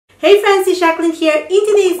Hey friends, it's Jacqueline here. In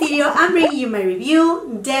today's video, I'm bringing you my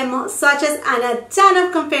review, demo, swatches, and a ton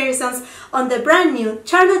of comparisons on the brand new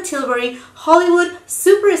Charlotte Tilbury Hollywood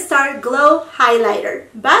Superstar Glow Highlighter.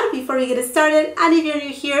 But before we get started, and if you're new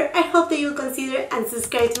here, I hope that you'll consider and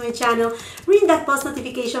subscribe to my channel, ring that post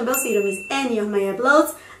notification bell so you don't miss any of my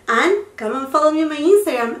uploads, and come and follow me on my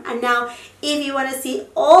Instagram. And now, if you want to see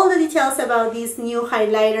all the details about this new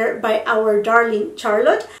highlighter by our darling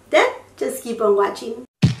Charlotte, then just keep on watching.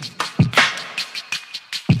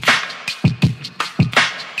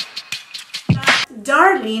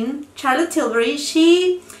 Darling Charlotte Tilbury,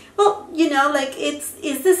 well, you know, like it's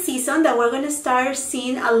the season that we're going to start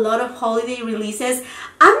seeing a lot of holiday releases.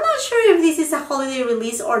 I'm not sure if this is a holiday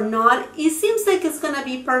release or not. It seems like it's going to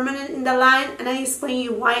be permanent in the line, and I'll explain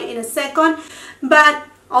you why in a second. But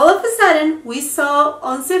all of a sudden, we saw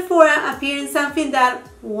on Sephora appearing something that,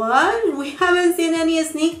 what? We haven't seen any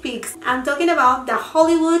sneak peeks. I'm talking about the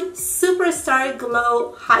Hollywood Superstar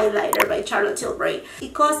Glow Highlighter by Charlotte Tilbury.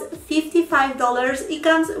 It costs $55. It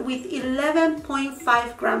comes with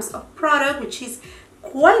 11.5 grams of product, which is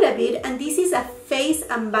quite a bit, and this is a face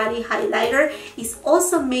and body highlighter. It's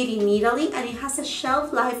also made in Italy, and it has a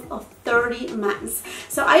shelf life of 30 months.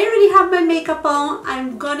 So I already have my makeup on.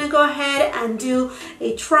 I'm gonna go ahead and do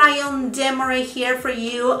a try on demo right here for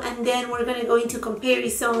you, and then we're gonna go into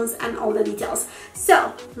comparisons and all the details.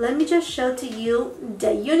 So let me just show to you the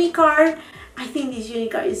unicard. I think this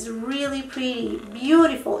unicard is really pretty,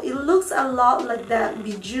 beautiful. It looks a lot like the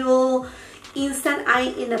Bejeweled Instant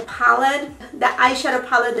Eye in a palette, the eyeshadow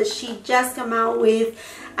palette that she just came out with.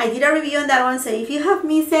 I did a review on that one, so if you have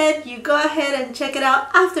missed it, you go ahead and check it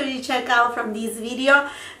out after you check out from this video.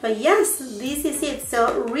 But yes, this is it.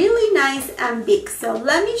 So really nice and big. So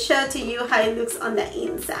let me show to you how it looks on the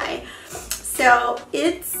inside. So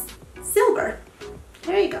it's silver.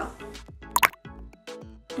 There you go.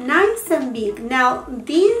 Nice and big. Now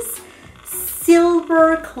this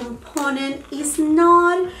silver component is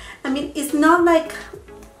not, I mean, it's not like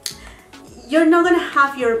you're not gonna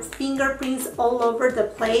have your fingerprints all over the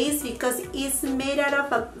place, because it's made out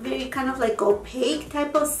of a very kind of like opaque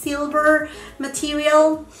type of silver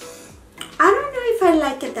material. I don't know if I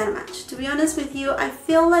like it that much, to be honest with you. I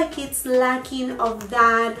feel like it's lacking of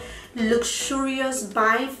that luxurious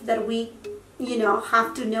vibe that we, you know,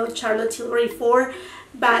 have to know Charlotte Tilbury for.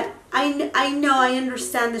 But I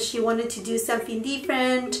understand that she wanted to do something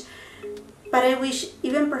different, but I wish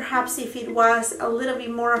even perhaps if it was a little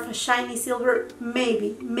bit more of a shiny silver,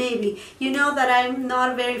 maybe. You know that I'm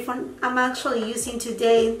not very fun. I'm actually using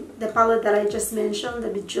today the palette that I just mentioned, the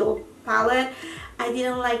Bejeweled palette. I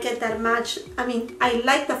didn't like it that much. I mean, I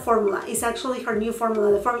like the formula. It's actually her new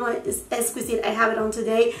formula. The formula is exquisite. I have it on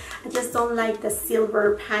today. I just don't like the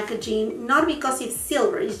silver packaging. Not because it's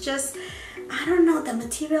silver. It's just, I don't know, the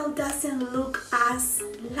material doesn't look as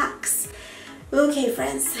luxe. Okay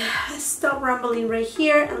friends, stop rambling right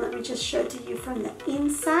here and let me just show it to you from the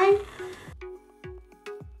inside.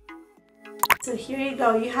 So here you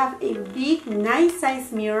go, you have a big nice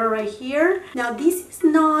size mirror right here. Now this is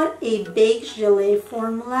not a beige gelée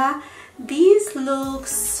formula. This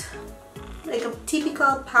looks like a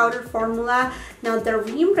typical powder formula. Now the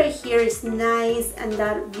rim right here is nice, and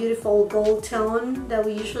that beautiful gold tone that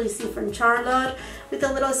we usually see from Charlotte with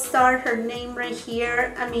a little star, her name right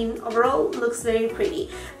here. I mean, overall looks very pretty.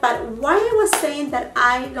 But why I was saying that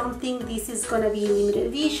I don't think this is gonna be limited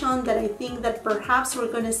edition, that I think that perhaps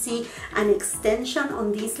we're gonna see an extension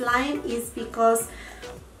on this line, is because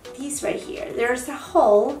this right here, there's a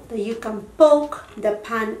hole that you can poke the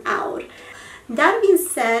pan out. That being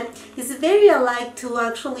said, it's very alike to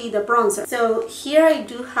actually the bronzer. So here I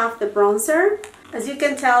do have the bronzer. As you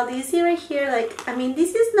can tell, do you see right here, like, I mean,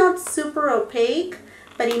 this is not super opaque,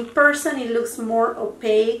 but in person it looks more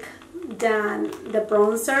opaque than the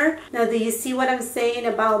bronzer. Now do you see what I'm saying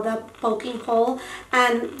about the poking hole?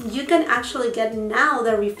 And you can actually get now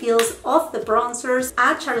the refills of the bronzers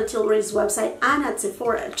at Charlotte Tilbury's website and at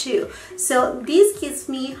Sephora too. So this gives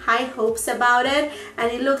me high hopes about it,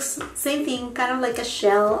 and it looks same thing, kind of like a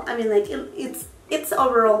shell. I mean, like it's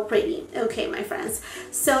overall pretty. Okay my friends,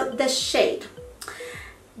 so the shade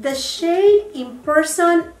in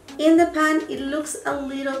person, in the pan, it looks a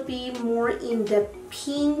little bit more in the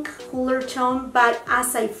pink cooler tone, but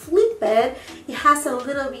as I flip it, it has a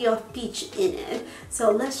little bit of peach in it.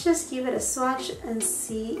 So let's just give it a swatch and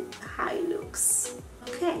see how it looks.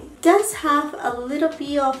 Okay, it does have a little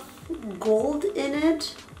bit of gold in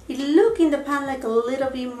it. It looks in the pan like a little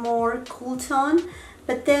bit more cool tone,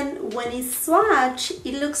 but then when it's swatched,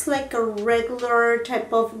 it looks like a regular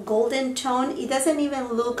type of golden tone. It doesn't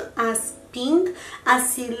even look as pink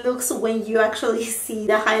as it looks when you actually see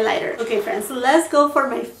the highlighter. Okay friends, let's go for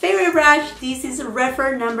my favorite brush. This is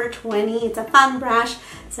Refer number 20. It's a fan brush.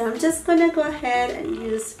 So I'm just gonna go ahead and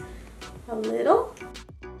use a little.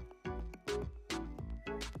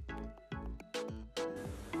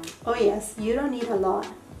 Oh yes, you don't need a lot.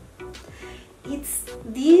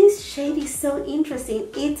 This shade is so interesting.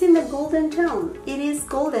 It's in the golden tone. It is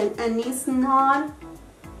golden and it's not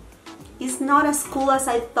as cool as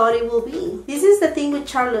I thought it will be. This is the thing with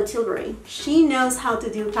Charlotte Tilbury. She knows how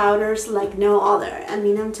to do powders like no other. I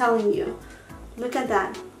mean, I'm telling you. Look at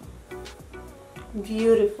that.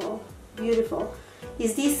 Beautiful, beautiful.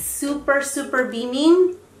 Is this super, super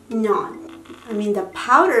beaming? No. I mean, the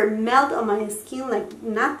powder melt on my skin like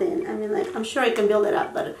nothing. I mean, like, I'm sure I can build it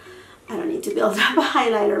up, but I don't need to build up a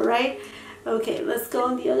highlighter, right? Okay, let's go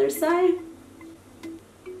on the other side.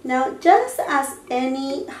 Now, just as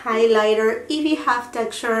any highlighter, if you have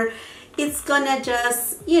texture, it's gonna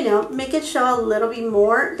just, you know, make it show a little bit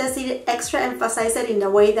more. Does it extra emphasize it in the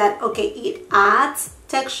way that, okay, it adds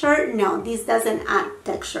texture? No, this doesn't add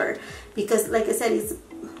texture because, like I said, it's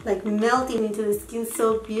like melting into the skin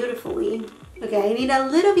so beautifully. Okay, I need a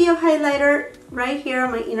little bit of highlighter right here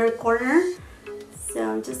on my inner corner. So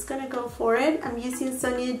I'm just gonna go for it. I'm using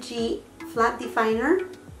Sonia G Flat Definer.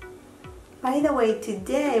 By the way,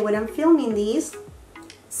 today when I'm filming these,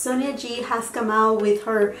 Sonia G has come out with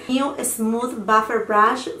her new smooth buffer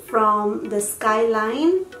brush from the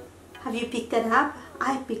Skyline. Have you picked it up?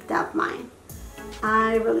 I picked up mine.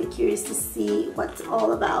 I'm really curious to see what's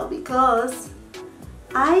all about because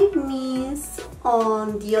I miss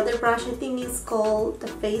on the other brush, I think it's called the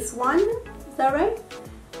Face One. Is that right?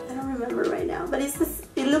 I don't remember right now, but it's this,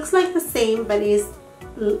 it looks like the same, but it's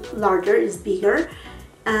larger, it's bigger.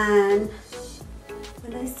 And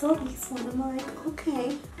when I saw this one, I'm like,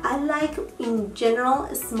 okay. I like in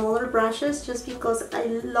general smaller brushes just because I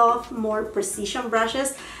love more precision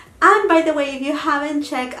brushes. And by the way, if you haven't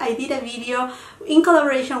checked, I did a video in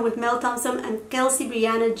collaboration with Mel Thompson and Kelsey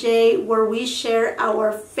Brianna J where we share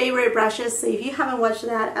our favorite brushes. So if you haven't watched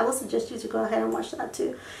that, I will suggest you to go ahead and watch that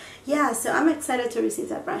too. Yeah, so I'm excited to receive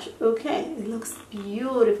that brush. Okay, it looks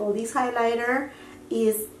beautiful. This highlighter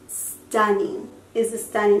is stunning. It's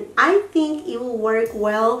stunning. I think it will work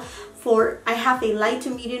well for, I have a light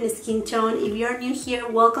to medium skin tone. If you're new here,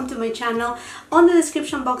 welcome to my channel. On the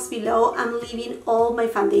description box below, I'm leaving all my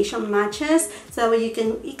foundation matches so that way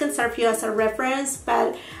it can serve you as a reference.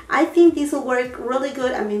 But I think this will work really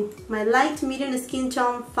good. I mean, my light to medium skin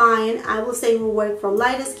tone, fine. I will say it will work for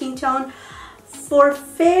lighter skin tone. For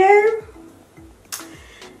fair,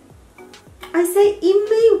 I say it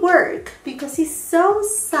may work because it's so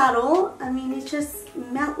subtle. I mean, it just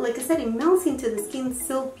melts, like I said, it melts into the skin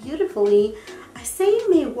so beautifully. I say it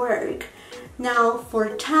may work. Now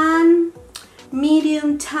for tan,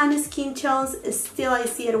 medium tan skin tones, still I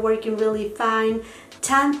see it working really fine.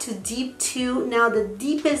 Tan to deep too. Now the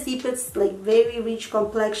deepest, like very rich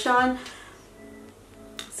complexion.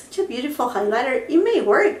 Such a beautiful highlighter. It may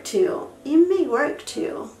work too. It may work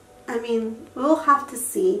too. I mean, we'll have to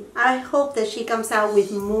see. I hope that she comes out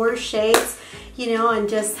with more shades, you know, and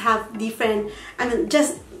just have different, I mean,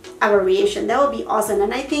 just a variation. That would be awesome.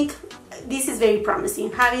 And I think this is very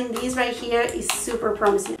promising. Having this right here is super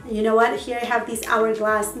promising. You know what? Here I have this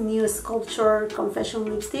Hourglass New Sculpture Confession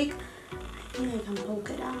lipstick. I think I can poke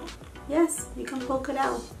it out. Yes, you can poke it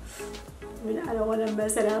out. I mean, I don't want to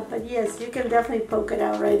mess it up, but yes, you can definitely poke it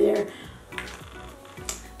out right there.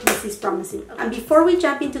 This is promising. And before we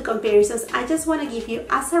jump into comparisons, I just want to give you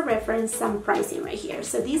as a reference some pricing right here.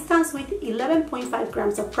 So this comes with 11.5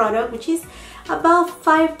 grams of product, which is about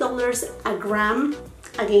 $5 a gram.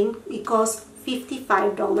 Again, it costs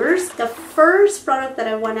 $55. The first product that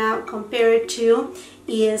I want to compare it to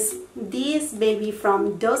is this baby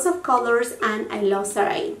from Dose of Colors and I Love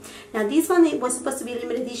Sarai. Now this one, it was supposed to be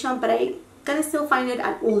limited edition, but I can still find it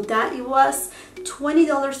at Ulta. It was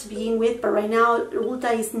 $20 to begin with, but right now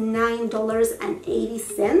Ulta is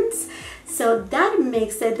 $9.80. So that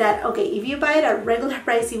makes it that, okay, if you buy it at regular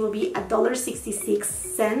price, it will be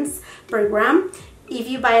 $1.66 per gram. If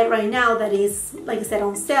you buy it right now, that is, like I said,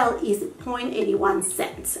 on sale, is 0.81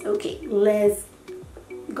 cents. Okay, let's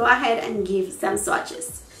go ahead and give some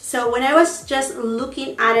swatches. So when I was just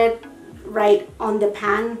looking at it right on the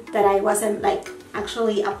pan, that I wasn't like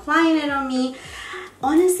actually applying it on me,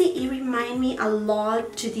 honestly, it reminded me a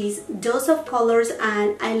lot to this Dose of Colors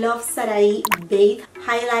and I Love Sarai Beige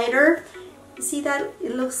highlighter. You see that?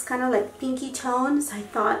 It looks kind of like pinky tone. So I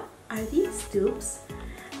thought, are these dupes?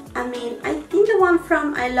 I mean, I think the one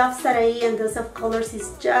from I Love Sarai and Dose of Colors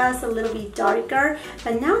is just a little bit darker,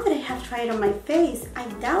 but now that I have tried it on my face, I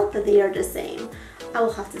doubt that they are the same. I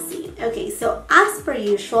will have to see. Okay, so as per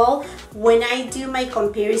usual, when I do my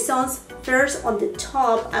comparisons, first on the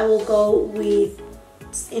top, I will go with,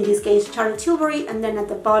 in this case, Charlotte Tilbury, and then at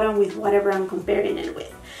the bottom with whatever I'm comparing it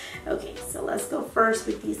with. Okay, so let's go first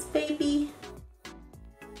with this baby.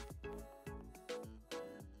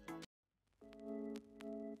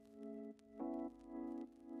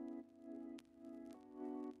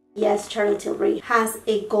 Yes, Charlotte Tilbury has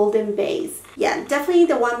a golden base. Yeah, definitely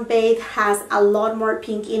the one base has a lot more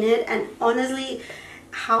pink in it, and honestly,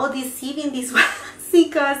 how deceiving this was,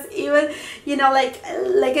 because even, you know, like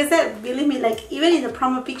I said, believe me, like even in the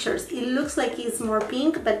promo pictures, it looks like it's more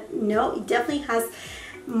pink, but no, it definitely has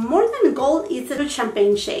more than gold. It's a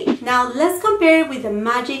champagne shade. Now let's compare it with the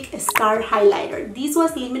Magic Star highlighter. This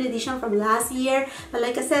was limited edition from last year, but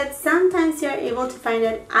like I said, sometimes you're able to find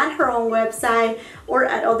it at her own website or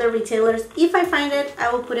at other retailers. If I find it,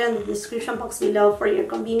 I will put it in the description box below for your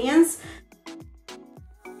convenience.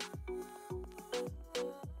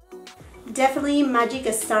 Definitely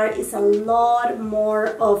Magic Star is a lot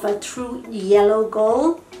more of a true yellow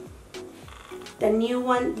gold. The new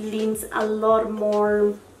one leans a lot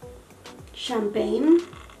more champagne.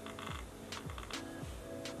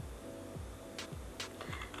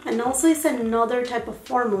 And also it's another type of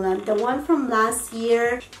formula. The one from last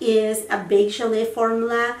year is a beige gelée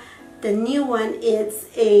formula. The new one is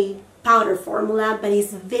a powder formula, but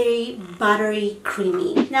it's very buttery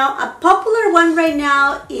creamy. Now a popular one right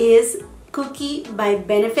now is Cookie by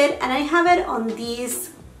Benefit, and I have it on this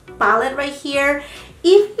palette right here.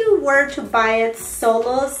 If you were to buy it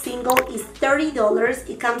solo, single is $30.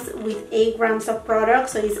 It comes with 8 grams of product,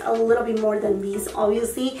 so it's a little bit more than this.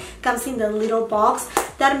 Obviously, comes in the little box.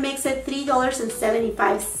 That makes it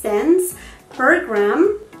 $3.75 per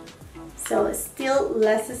gram, so it's still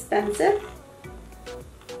less expensive.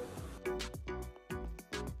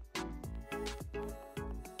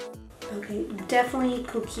 Okay, definitely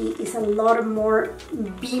Cookie is a lot more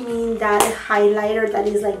beaming, that highlighter that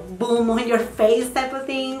is like boom on your face type of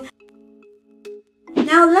thing.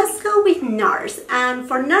 Now let's go with Nars, and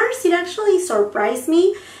for Nars it actually surprised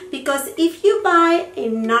me, because if you buy a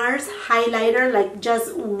Nars highlighter, like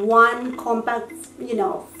just one compact, you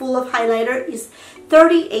know, full of highlighter, is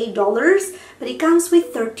 $38, but it comes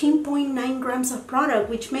with 13.9 grams of product,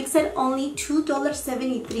 which makes it only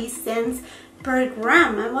 $2.73 per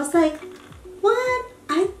gram. I was like, what?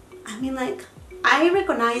 I mean, like, I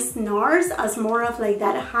recognize Nars as more of like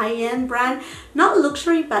that high-end brand, not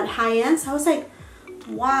luxury but high-end. So I was like,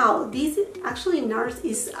 wow, this actually Nars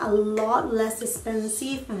is a lot less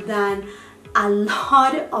expensive than a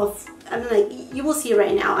lot of, I mean, like, you will see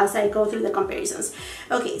right now as I go through the comparisons.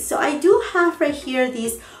 Okay, so I do have right here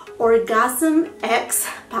this Orgasm X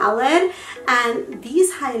palette, and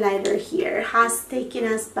this highlighter here has taken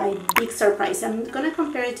us by big surprise. I'm gonna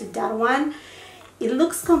compare it to that one. It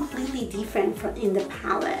looks completely different from in the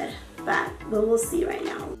palette, but we will see right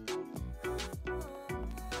now.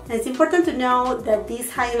 And it's important to know that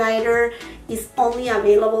this highlighter is only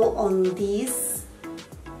available on this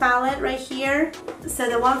palette right here. So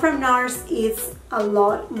the one from Nars is a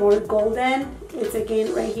lot more golden. It's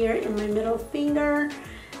again right here in my middle finger.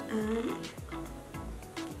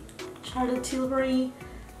 Charlotte Tilbury,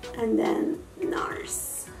 and then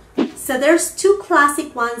Nars. So there's 2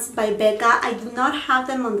 classic ones by Becca. I do not have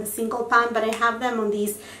them on the single pan, but I have them on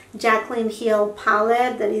this Jackeline Hill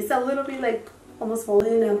palette that is a little bit like almost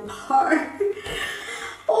falling apart.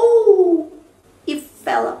 Oh, it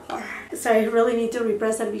fell apart. So I really need to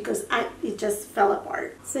repress it because it just fell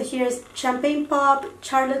apart. So here's Champagne Pop,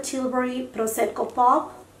 Charlotte Tilbury, Prosecco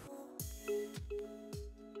Pop.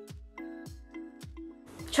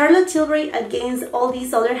 Charlotte Tilbury against all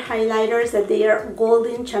these other highlighters that they are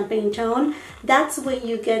golden champagne tone. That's when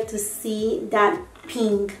you get to see that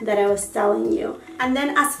pink that I was telling you. And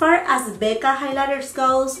then as far as Becca highlighters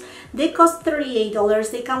goes, they cost $38.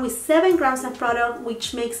 They come with 7 grams of product,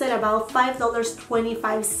 which makes it about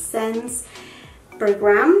 $5.25 per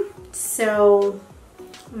gram. So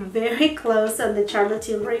very close on the Charlotte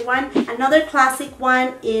Tilbury one. Another classic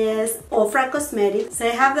one is Ofra Cosmetics. So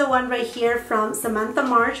I have the one right here from Samantha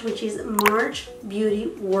March, which is March Beauty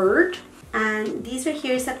Word. And this right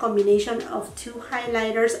here is a combination of 2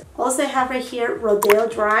 highlighters. Also I have right here Rodeo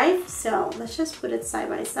Drive. So let's just put it side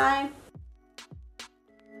by side.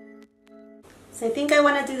 So I think I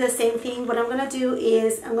want to do the same thing. What I'm going to do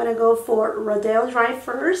is I'm going to go for Rodeo Drive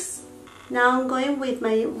first. Now I'm going with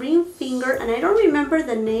my ring finger, and I don't remember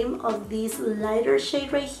the name of this lighter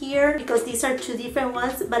shade right here because these are two different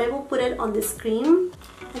ones, but I will put it on the screen.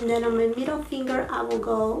 And then on my middle finger, I will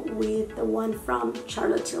go with the one from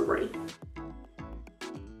Charlotte Tilbury.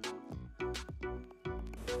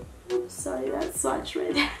 Oops, sorry, that swatch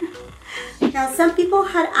right there. Now, some people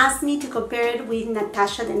had asked me to compare it with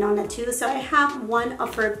Natasha Denona too, so I have one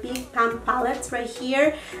of her Big Pan palettes right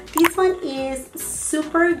here. This one is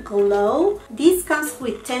Super Glow. This comes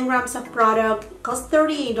with 10 grams of product, costs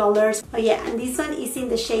 $38. Oh yeah, and this one is in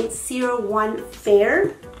the shade 01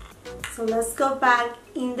 Fair. So let's go back,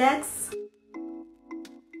 index.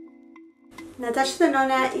 Natasha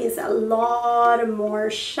Denona is a lot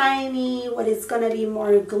more shiny, what is gonna be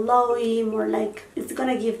more glowy, more like, it's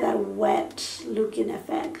gonna give that wet looking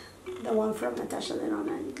effect. The one from Natasha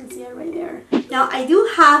Denona, you can see it right there. Now I do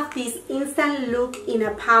have this instant look in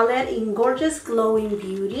a palette in Gorgeous Glowing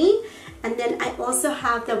Beauty, and then I also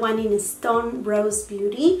have the one in Stone Rose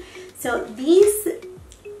Beauty. So these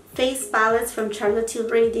face palettes from Charlotte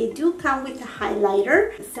Tilbury, they do come with a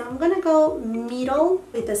highlighter. So I'm gonna go middle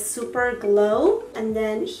with a Super Glow. And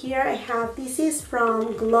then here I have, this is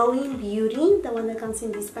from Glowing Beauty, the one that comes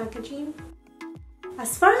in this packaging.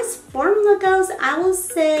 As far as formula goes, I will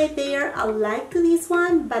say they are alike to this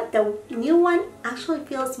one, but the new one actually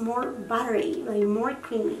feels more buttery, like more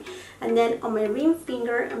creamy. And then on my ring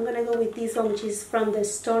finger, I'm gonna go with this one, which is from the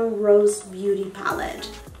Stone Rose Beauty palette.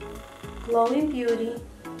 Glowing Beauty,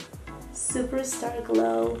 Superstar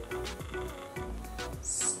Glow,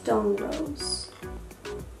 Stone Rose.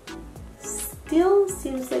 Still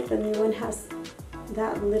seems like the new one has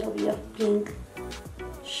that little bit of pink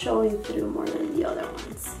showing through more than the other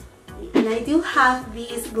ones. And I do have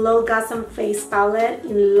this Glow Gasm face palette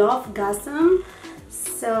in Love Gasm.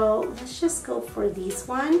 So let's just go for this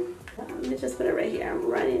one. Let me just put it right here. I'm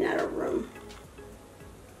running out of room.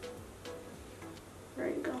 There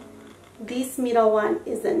you go. This middle one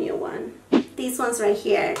is the new one. These ones right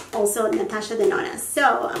here, also Natasha Denona.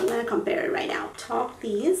 So I'm gonna compare it right now. Top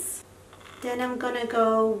these. Then I'm gonna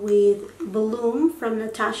go with Bloom from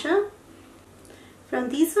Natasha. From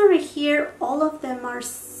this one right here, all of them are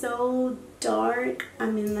so dark. I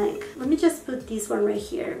mean, like, let me just put this one right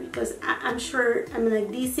here because I'm sure, I mean,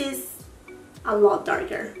 like, this is a lot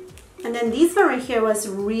darker. And then this one right here was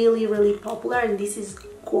really, really popular, and this is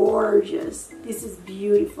gorgeous. This is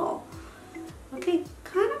beautiful. Okay,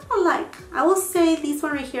 kind of alike. I will say this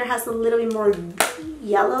one right here has a little bit more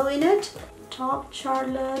yellow in it. Top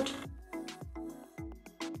Charlotte.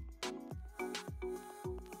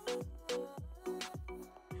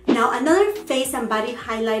 Now another face and body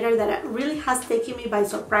highlighter that really has taken me by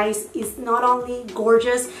surprise is not only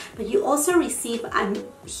gorgeous, but you also receive a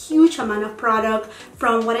huge amount of product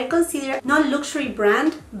from what I consider not luxury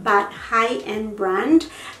brand, but high-end brand.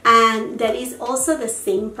 And that is also the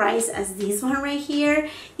same price as this one right here,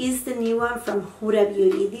 is the new one from Huda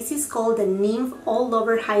Beauty. This is called the Nymph All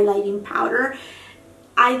Over Highlighting Powder.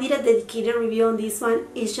 I did a dedicated review on this one.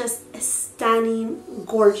 It's just stunning,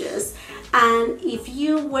 gorgeous. And if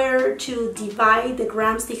you were to divide the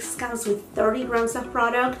grams, this comes with 30 grams of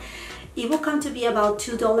product, it will come to be about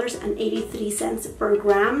 $2.83 per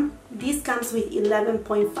gram. This comes with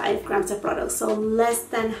 11.5 grams of product, so less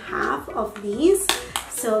than half of these.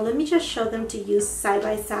 So let me just show them to you side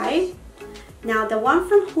by side. Now the one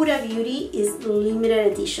from Huda Beauty is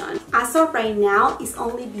limited edition. As of right now, it's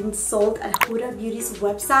only been sold at Huda Beauty's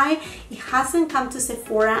website. It hasn't come to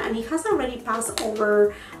Sephora, and it has already passed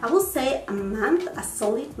over, I will say, a month, a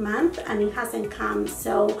solid month, and it hasn't come.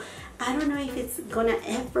 So I don't know if it's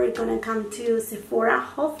ever gonna come to Sephora.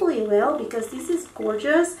 Hopefully it will, because this is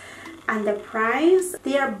gorgeous. And the price,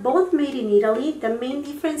 they are both made in Italy. The main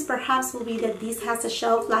difference perhaps will be that this has a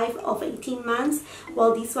shelf life of 18 months,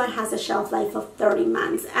 while this one has a shelf life of 30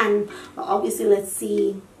 months. And well, obviously, let's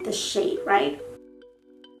see the shade, right?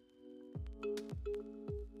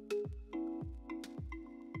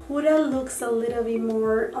 Huda looks a little bit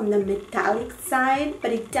more on the metallic side,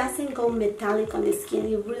 but it doesn't go metallic on the skin.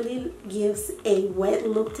 It really gives a wet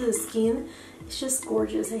look to the skin. It's just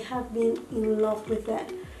gorgeous. I have been in love with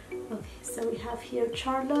that. Okay, so we have here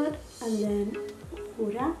Charlotte and then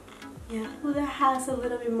Huda. Yeah, Huda has a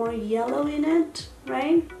little bit more yellow in it,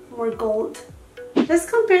 right? More gold. Let's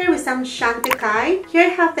compare it with some Chantecaille. Here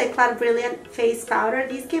I have the Eclat Brilliant Face Powder.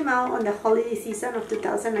 This came out on the holiday season of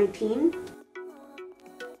 2019.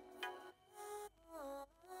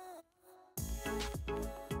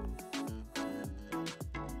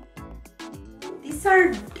 These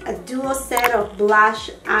are a duo set of blush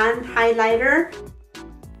and highlighter.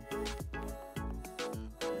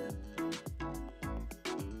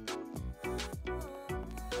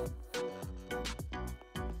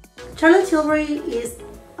 Charlotte Tilbury is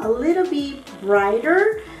a little bit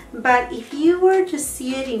brighter, but if you were to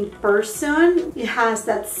see it in person, it has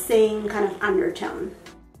that same kind of undertone.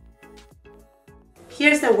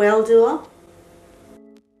 Here's the Well Duo.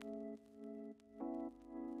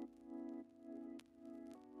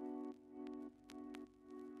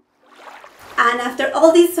 And after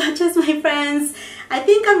all these swatches, my friends, I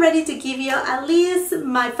think I'm ready to give you at least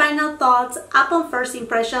my final thoughts upon first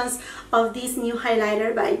impressions of this new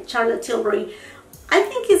highlighter by Charlotte Tilbury. I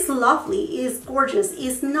think it's lovely, it's gorgeous.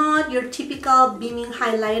 It's not your typical beaming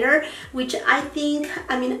highlighter, which I think,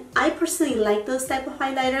 I personally like those type of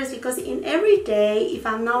highlighters because in every day, if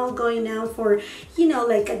I'm not going out for,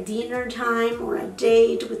 like a dinner time or a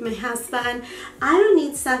date with my husband, I don't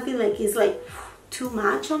need something like it's like too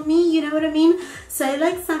much on me, you know what I mean? So I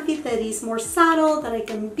like something that is more subtle, that I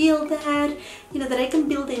can build that, that I can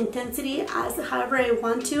build the intensity as however I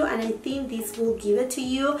want to, and I think this will give it to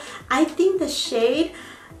you. I think the shade,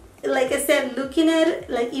 like I said, looking at it,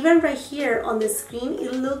 like even right here on the screen,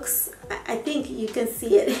 it looks, I think you can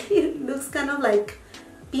see it, it looks kind of like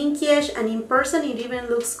pinkish, and in person it even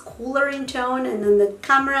looks cooler in tone, and on the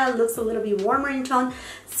camera it looks a little bit warmer in tone.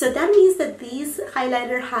 So that means that this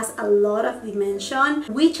highlighter has a lot of dimension,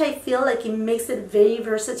 which I feel like it makes it very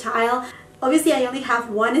versatile. Obviously I only have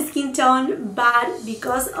one skin tone, but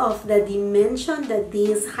because of the dimension that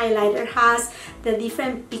this highlighter has, the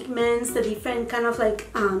different pigments, the different kind of like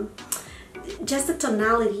just the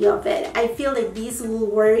tonality of it, I feel like this will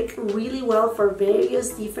work really well for various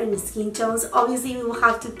different skin tones. Obviously we will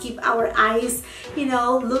have to keep our eyes,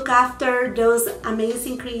 look after those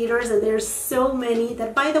amazing creators, and there's so many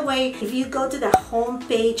that, by the way, if you go to the home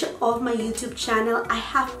page of my YouTube channel, I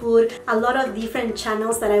have put a lot of different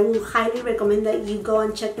channels that I will highly recommend that you go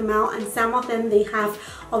and check them out, and some of them they have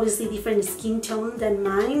obviously different skin tones than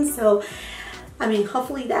mine. So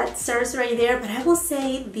hopefully that serves right there, but I will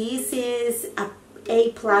say this is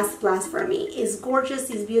A++ for me. It's gorgeous,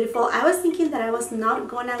 it's beautiful. I was thinking that I was not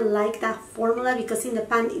gonna like that formula because in the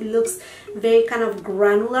pan it looks very kind of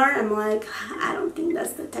granular. I'm like, I don't think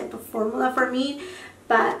that's the type of formula for me.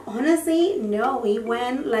 But honestly, no, it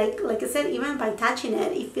went like I said, even by touching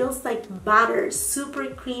it, it feels like butter, super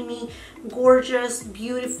creamy, gorgeous,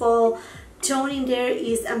 beautiful. Tone in there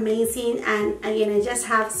is amazing, and again, I just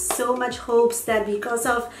have so much hopes that because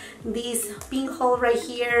of this pink hole right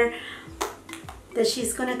here, that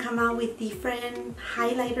she's gonna come out with different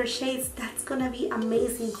highlighter shades. That's gonna be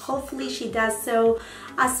amazing. Hopefully she does so.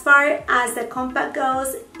 As far as the compact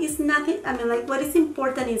goes, it's nothing, like what is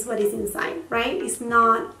important is what is inside, right? It's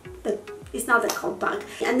not the compact.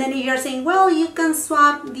 And then if you're saying, well, you can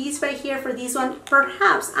swap these right here for this one,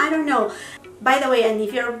 perhaps, I don't know. By the way, and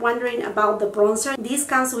if you're wondering about the bronzer, this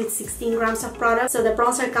comes with 16 grams of product. So the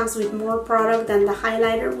bronzer comes with more product than the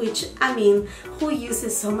highlighter, which, who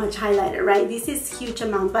uses so much highlighter, right? This is huge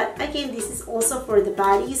amount, but again, this is also for the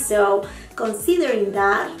body, so considering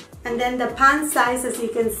that. And then the pan size, as you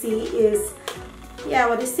can see, is, yeah,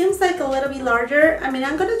 what it seems like a little bit larger. I'm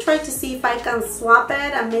gonna try to see if I can swap it,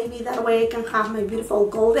 and maybe that way I can have my beautiful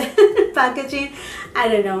golden packaging. I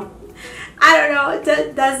don't know,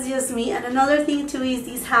 that's just me. And another thing too is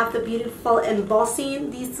these have the beautiful embossing.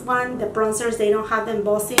 This one, the bronzers, they don't have the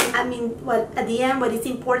embossing. At the end, what is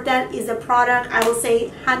important is the product. I will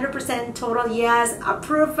say 100% total yes,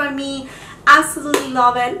 approved by me. Absolutely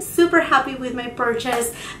love it, super happy with my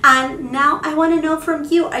purchase. And now I want to know from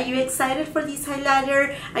you, are you excited for this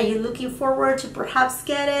highlighter? Are you looking forward to perhaps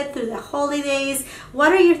get it through the holidays?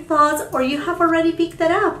 What are your thoughts, or you have already picked it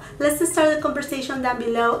up? Let's just start the conversation down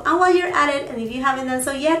below. And while you're at it, and if you haven't done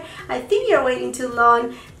so yet, I think you're waiting too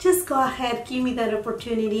long, just go ahead, give me that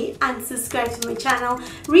opportunity and subscribe to my channel.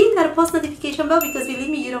 Ring that post notification bell, because believe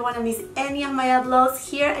me, you don't want to miss any of my uploads.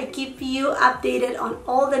 Here I keep you updated on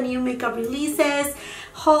all the new makeup releases,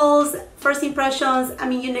 hauls, first impressions,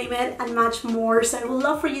 you name it, and much more. So I would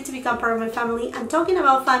love for you to become part of my family. And talking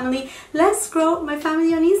about family, let's grow my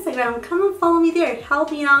family on Instagram. Come and follow me there.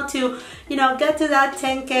 Help me out to, get to that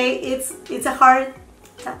 10K. It's a hard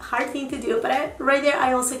thing to do, but right there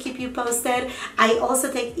I also keep you posted. I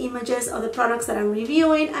also take images of the products that I'm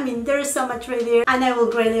reviewing. There's so much right there, and I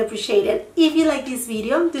will greatly appreciate it. If you like this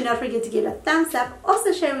video, do not forget to give it a thumbs up,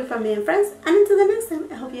 also share with family and friends, and until the next time,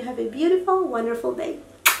 I hope you have a beautiful, wonderful day.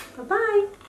 Bye bye.